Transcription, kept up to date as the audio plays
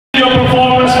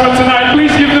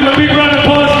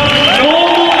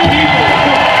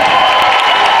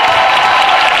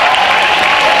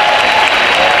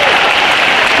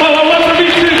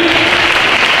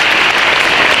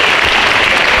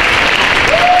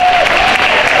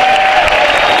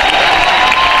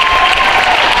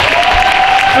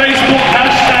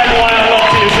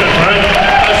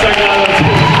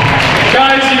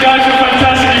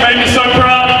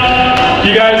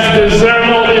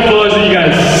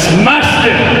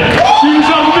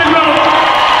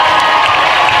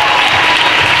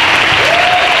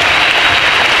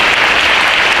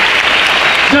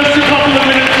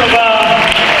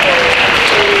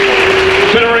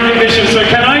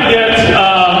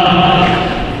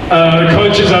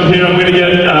coaches up here. I'm going to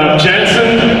get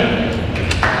Jansen,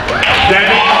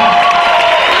 Danny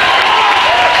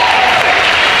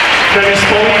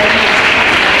Spock,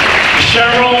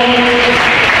 Cheryl,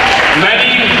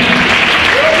 Maddie,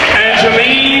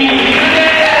 Angeline,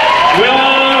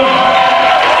 Willow,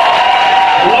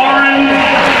 Lauren,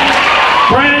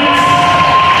 Brent,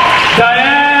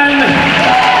 Diane.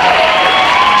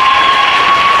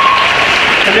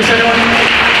 I miss anyone?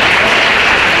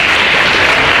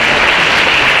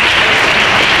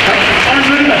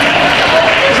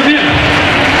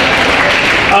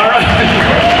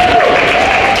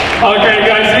 Okay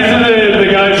guys, these are the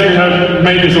guys who have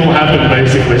made this all happen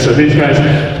basically. So these guys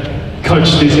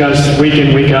coached these guys week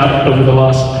in, week out over the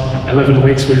last 11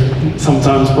 weeks. We've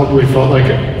sometimes probably felt like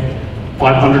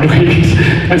 500 weeks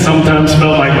and sometimes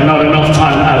felt like not enough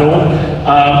time at all.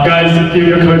 Guys, give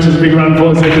your coaches a big round of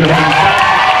applause. They did a fantastic.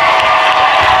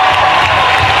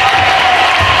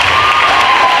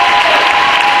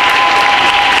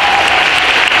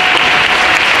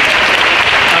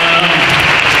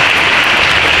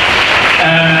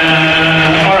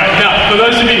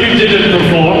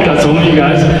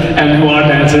 And who are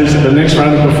dancers, the next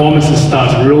round of performances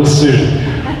starts real soon,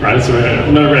 right? So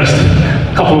no rest,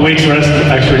 a couple of weeks rest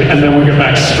actually, and then we'll get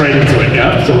back straight into it,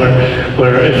 yeah? So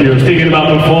we're if you're thinking about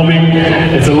performing,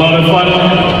 it's a lot of fun.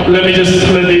 Let me just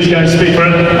let these guys speak for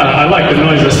it. I like the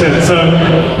noise I said, so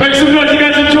make some noise. You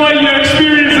guys enjoy your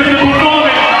experience of the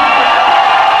performing.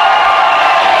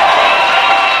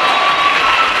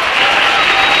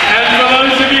 And for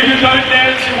those of you who don't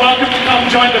dance, you're welcome to come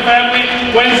join the family.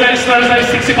 Wednesdays, Thursdays,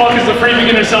 6 o'clock is the free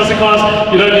beginner salsa class.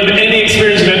 You don't need any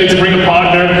experience, you don't need to bring a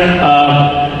partner.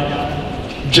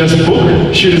 Just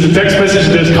book, shoot us a text message,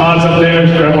 there's cards up there,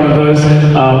 grab one of those.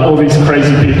 All these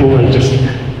crazy people are just,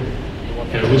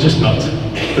 yeah, we're just nuts.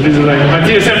 But these are like my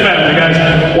TSF family, guys.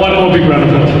 One more big round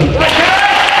of applause.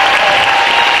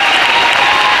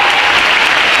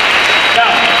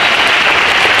 Now,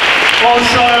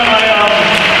 also,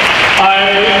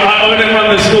 I own and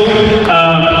run the school.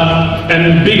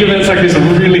 And big events like this are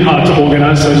really hard to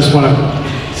organize, so I just want a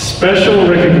special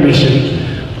recognition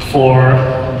for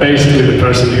basically the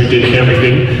person who did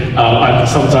everything.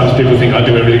 Sometimes people think I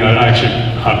do everything, I actually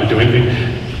hardly do anything.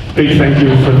 Big thank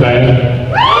you for Diane.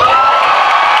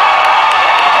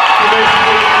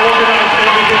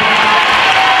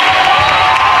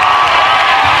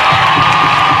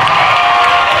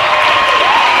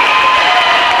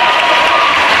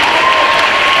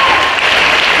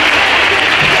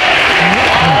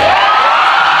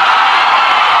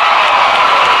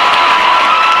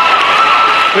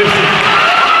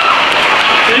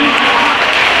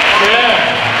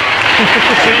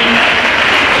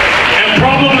 And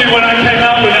probably when I came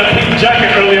out with that pink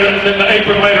jacket earlier and then the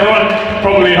apron later on,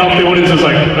 probably half the audience was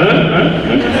like,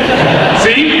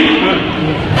 See?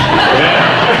 Yeah.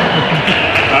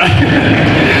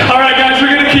 Alright guys,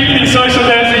 we're going to keep these social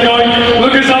dancing going.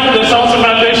 Look us up at the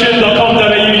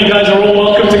salsafoundation.com.au. You guys are all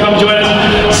welcome to come join us.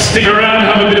 Stick around,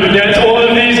 have a bit of a dance. All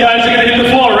of these guys are going to hit the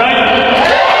floor, right?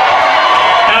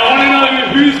 And I want to know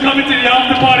who's coming to the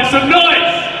after party. Some noise!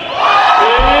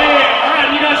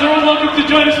 To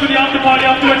join us for the after party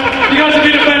afterwards. You guys have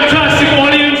been a fantastic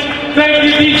audience. Thank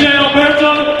you, DJ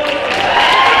Alberto.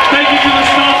 Thank you to the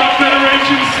staff at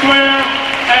Federation Square.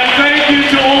 And thank you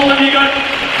to all of you guys.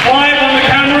 Clive on the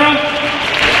camera.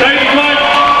 Thank you, Clive.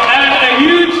 And a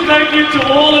huge thank you to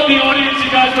all of the audience.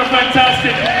 You guys were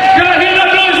fantastic.